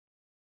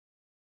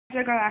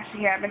circle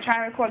actually here. I've been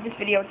trying to record this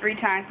video 3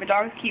 times, but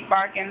dogs keep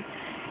barking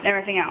and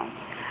everything else.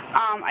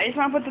 I just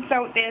want to put this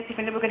out there, see if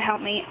anybody can help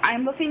me.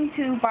 I'm looking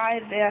to buy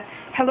the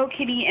Hello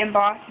Kitty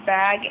embossed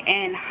bag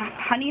in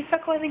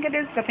honeysuckle, I think it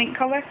is, the pink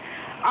color.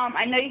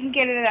 I know you can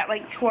get it at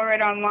like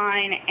Torrid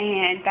online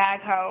and Bag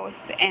House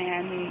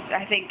and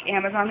I think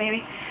Amazon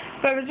maybe.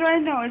 But I was trying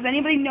to know, does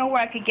anybody know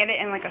where I could get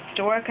it in like a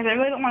store? Because I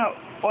really don't want to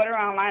order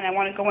online. I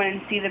want to go in and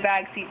see the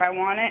bag, see if I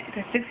want it.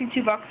 Because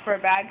 $62 for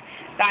a bag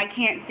that I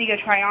can't see or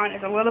try on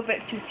is a little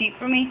bit too steep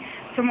for me.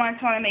 So I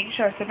just want to make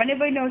sure. So if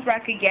anybody knows where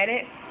I could get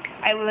it,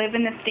 I live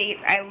in the States.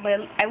 I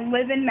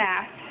live in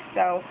Mass.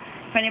 So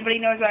if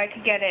anybody knows where I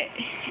could get it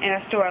in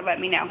a store,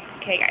 let me know.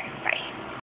 Okay, guys. Bye.